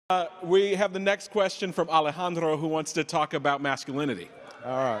We have the next question from Alejandro, who wants to talk about masculinity.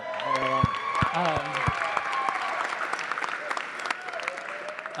 All right.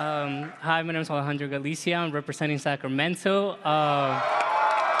 Hi, my name is Alejandro Galicia. I'm representing Sacramento. I'm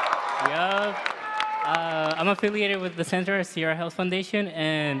affiliated with the Center Sierra Health Foundation,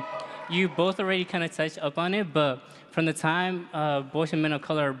 and you both already kind of touched up on it, but from the time boys and men of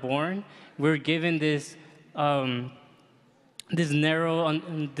color are born, we're given this this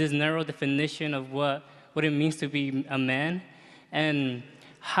narrow definition of what it means to be a man, and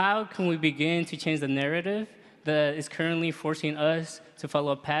how can we begin to change the narrative that is currently forcing us to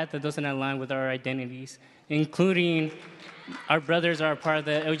follow a path that doesn't align with our identities, including our brothers are a part of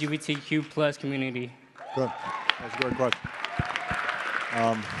the LGBTQ plus community. Good. That's a great question.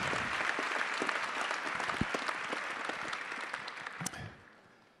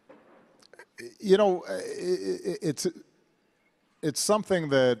 You know, it's something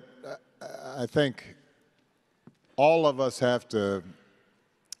that I think all of us have to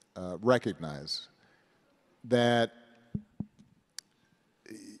recognize, that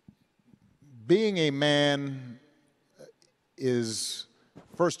being a man is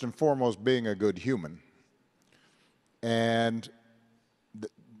first and foremost being a good human. And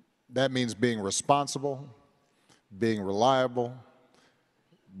that means being responsible, being reliable,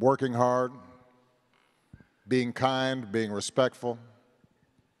 working hard, being kind, being respectful,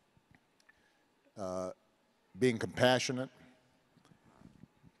 being compassionate.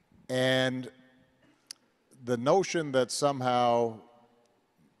 And the notion that somehow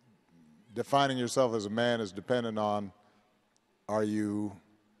defining yourself as a man is dependent on, are you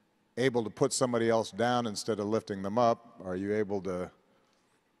able to put somebody else down instead of lifting them up? Are you able to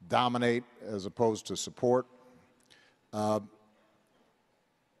dominate as opposed to support?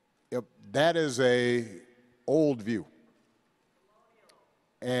 That is a old view,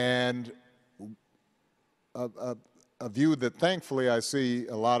 and a view that thankfully I see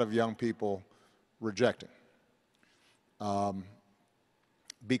a lot of young people rejecting,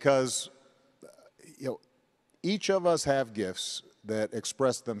 because each of us have gifts that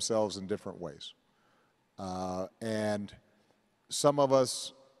express themselves in different ways, and some of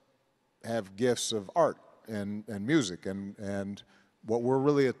us have gifts of art and music, and what we're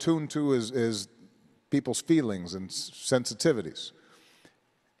really attuned to is people's feelings and sensitivities.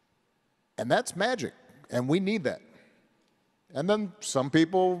 And that's magic, and we need that. And then some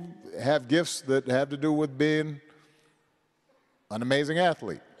people have gifts that have to do with being an amazing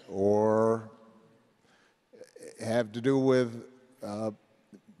athlete, or have to do with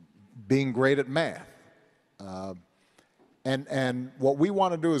being great at math. And what we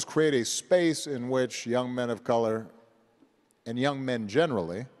want to do is create a space in which young men of color, and young men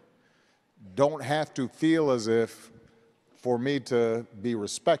generally, don't have to feel as if, for me to be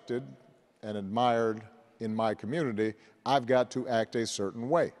respected and admired in my community, I've got to act a certain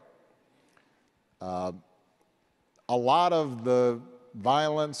way. A lot of the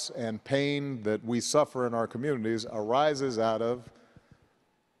violence and pain that we suffer in our communities arises out of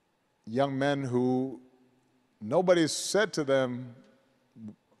young men who nobody's said to them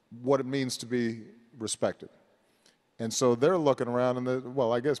what it means to be respected. And so they're looking around and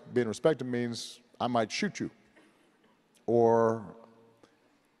well, I guess being respected means I might shoot you, or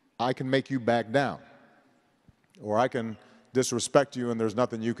I can make you back down, or I can disrespect you and there's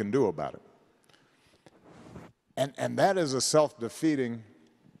nothing you can do about it. And that is a self-defeating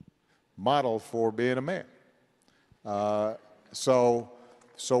model for being a man. So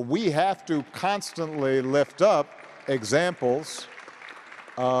we have to constantly lift up examples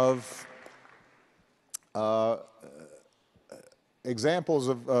of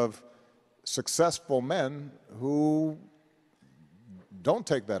successful men who don't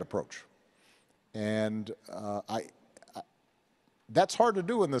take that approach. And that's hard to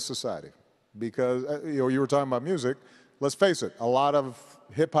do in this society, because you were talking about music. Let's face it, a lot of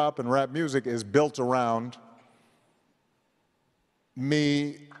hip-hop and rap music is built around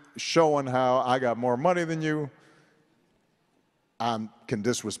me showing how I got more money than you, I can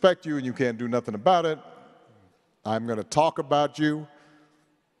disrespect you and you can't do nothing about it, I'm going to talk about you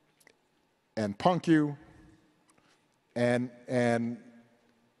and punk you, and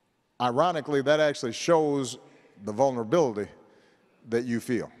ironically, that actually shows the vulnerability that you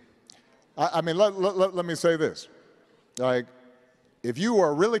feel. I mean, let me say this. Like, if you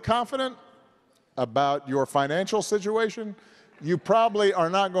are really confident about your financial situation, you probably are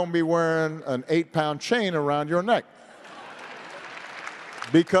not going to be wearing an 8-pound chain around your neck.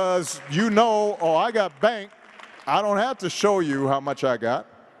 Because you know, oh, I got bank. I don't have to show you how much I got.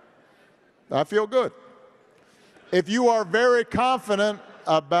 I feel good. If you are very confident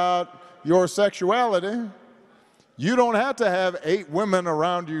about your sexuality, you don't have to have 8 women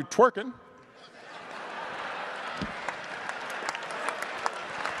around you twerking.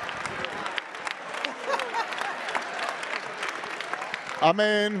 I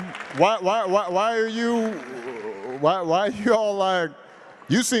mean, why are you all like,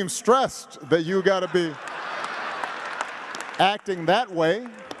 you seem stressed that you got to be acting that way?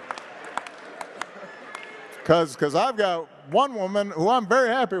 Because I've got one woman who I'm very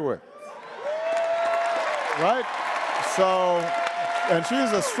happy with, right? So, and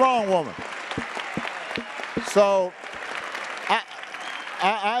she's a strong woman. So,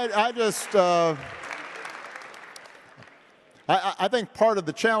 I just, I think part of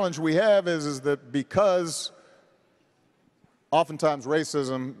the challenge we have is that because oftentimes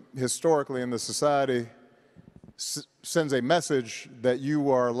racism historically in the society sends a message that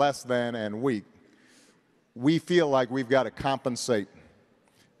you are less than and weak, we feel like we've got to compensate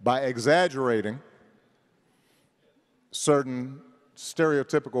by exaggerating certain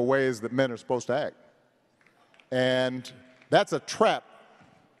stereotypical ways that men are supposed to act. And that's a trap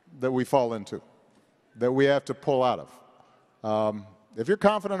that we fall into, that we have to pull out of. If you're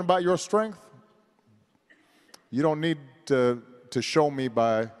confident about your strength, you don't need to show me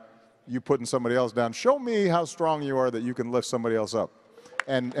by you putting somebody else down. Show me how strong you are that you can lift somebody else up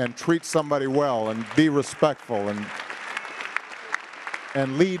and treat somebody well and be respectful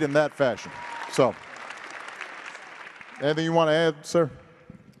and lead in that fashion. So, anything you want to add, sir?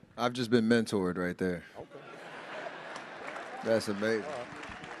 I've just been mentored right there. Okay. That's amazing.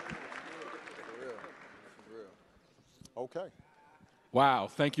 Okay. Wow,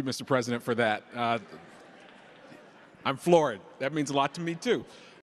 thank you, Mr. President, for that. I'm floored. That means a lot to me, too.